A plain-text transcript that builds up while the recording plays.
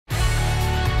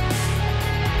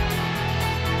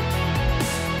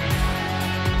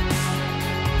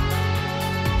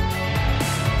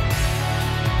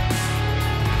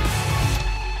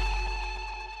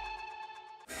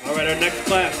next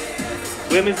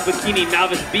class, Women's Bikini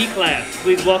Novice B class.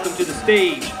 Please welcome to the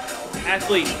stage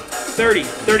athletes 30,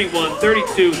 31,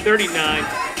 32, 39,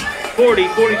 40,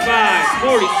 45,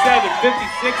 47,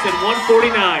 56, and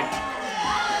 149.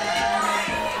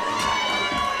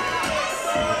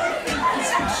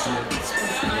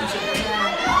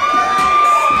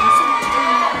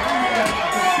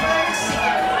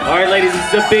 All right, ladies,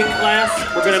 this is a big class.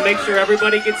 We're going to make sure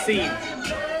everybody gets seen.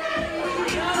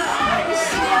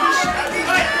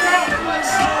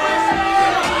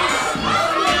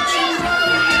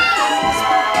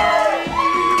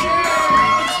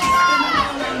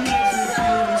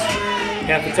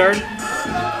 Half a turn.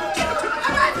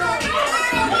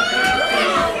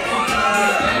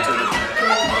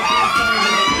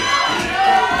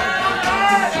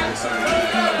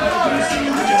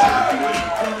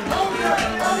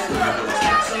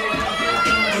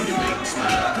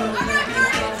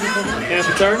 Half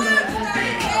a turn.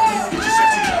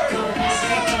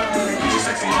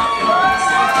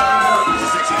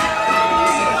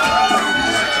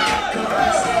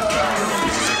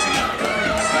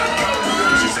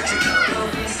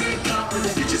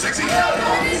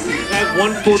 At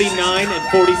 149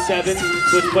 and 47,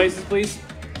 switch places, please.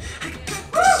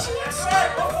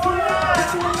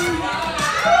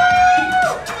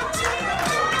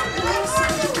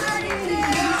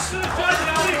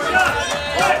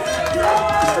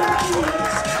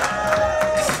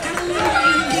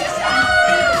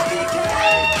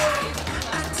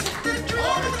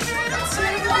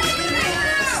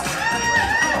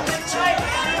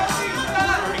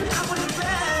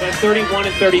 At 31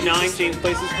 and 39, change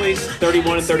places, please.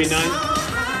 31 and 39.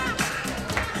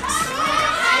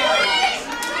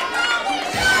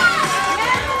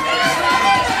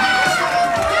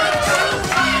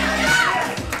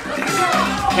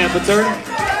 Half a turn.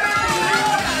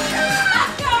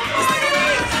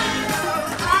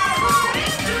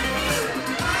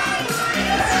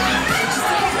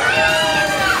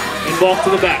 And walk to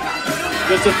the back.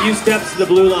 Just a few steps to the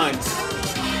blue line.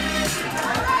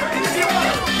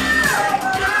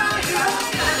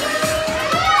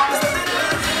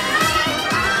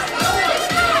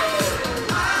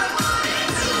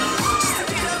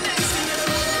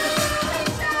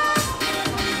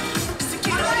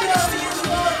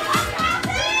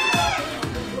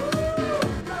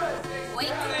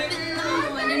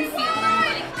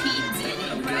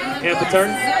 Half a turn.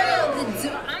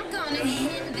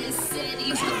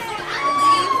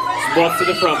 Walk to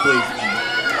the front, please.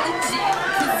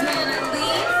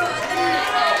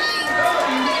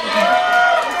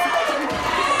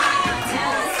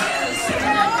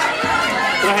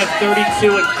 Can I have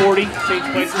 32 and 40? Change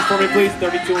places for me, please.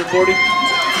 32 and 40.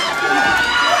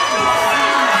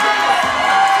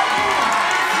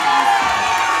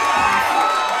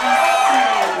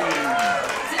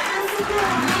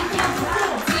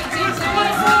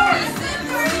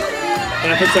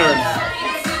 Half a turn.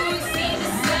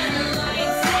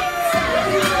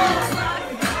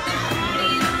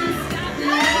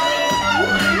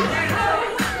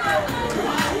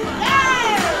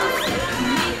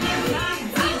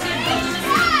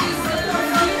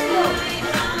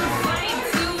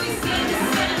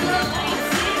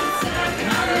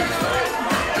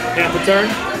 Half a turn.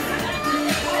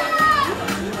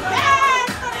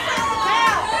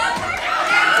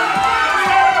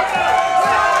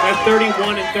 At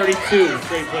 31 and 32,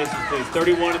 straight places, please.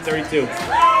 31 and 32.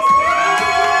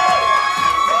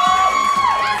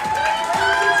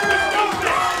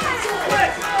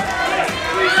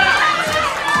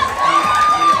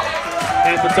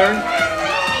 Half a turn.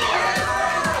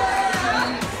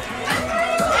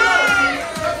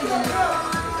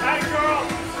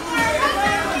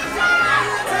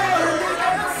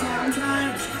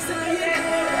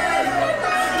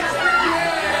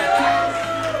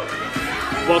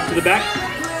 Walk to the back.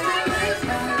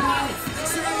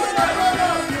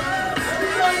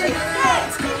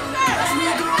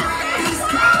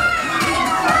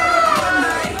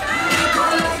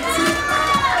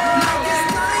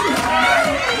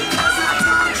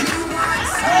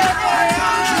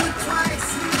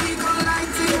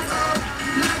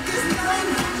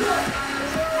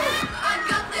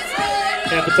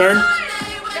 Half a turn.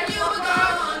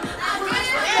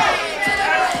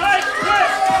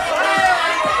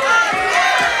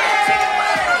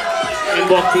 And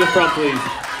walk to the front, please.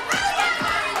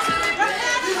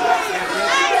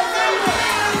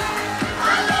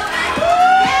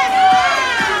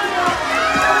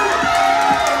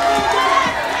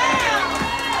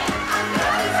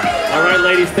 All right,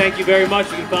 ladies, thank you very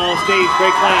much. You can follow stage.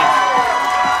 Great class.